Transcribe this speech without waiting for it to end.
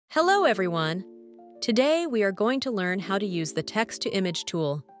Hello everyone! Today we are going to learn how to use the text-to-image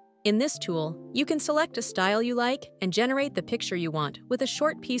tool. In this tool, you can select a style you like and generate the picture you want with a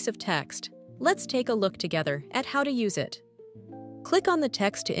short piece of text. Let's take a look together at how to use it. Click on the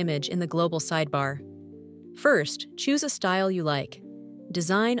text-to-image in the global sidebar. First, choose a style you like.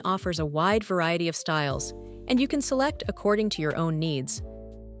 Dzine offers a wide variety of styles, and you can select according to your own needs.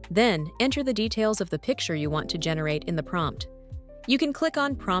 Then, enter the details of the picture you want to generate in the prompt. You can click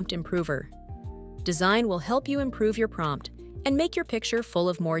on Prompt Improver. Dzine will help you improve your prompt and make your picture full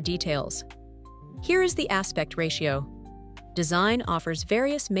of more details. Here is the aspect ratio. Dzine offers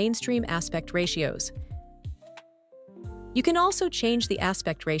various mainstream aspect ratios. You can also change the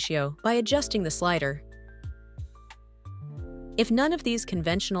aspect ratio by adjusting the slider. If none of these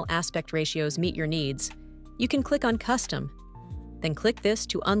conventional aspect ratios meet your needs, you can click on Custom. Then click this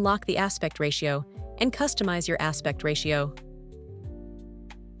to unlock the aspect ratio and customize your aspect ratio.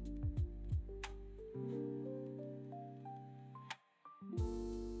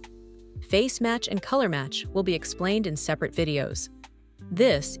 Face match and color match will be explained in separate videos.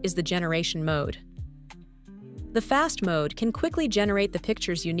 This is the generation mode. The fast mode can quickly generate the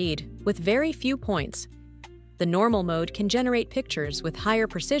pictures you need with very few points. The normal mode can generate pictures with higher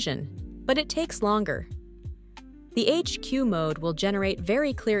precision, but it takes longer. The HQ mode will generate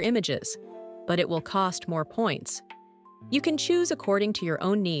very clear images, but it will cost more points. You can choose according to your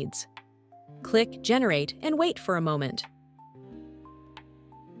own needs. Click Generate and wait for a moment.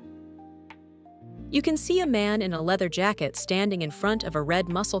 You can see a man in a leather jacket standing in front of a red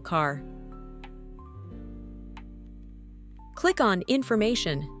muscle car. Click on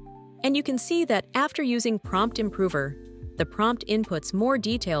Information, and you can see that after using Prompt Improver, the prompt inputs more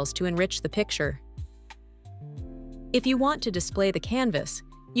details to enrich the picture. If you want to display the canvas,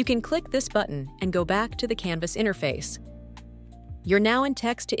 you can click this button and go back to the canvas interface. You're now in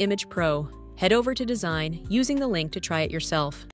Text-to-Image Pro. Head over to Dzine using the link to try it yourself.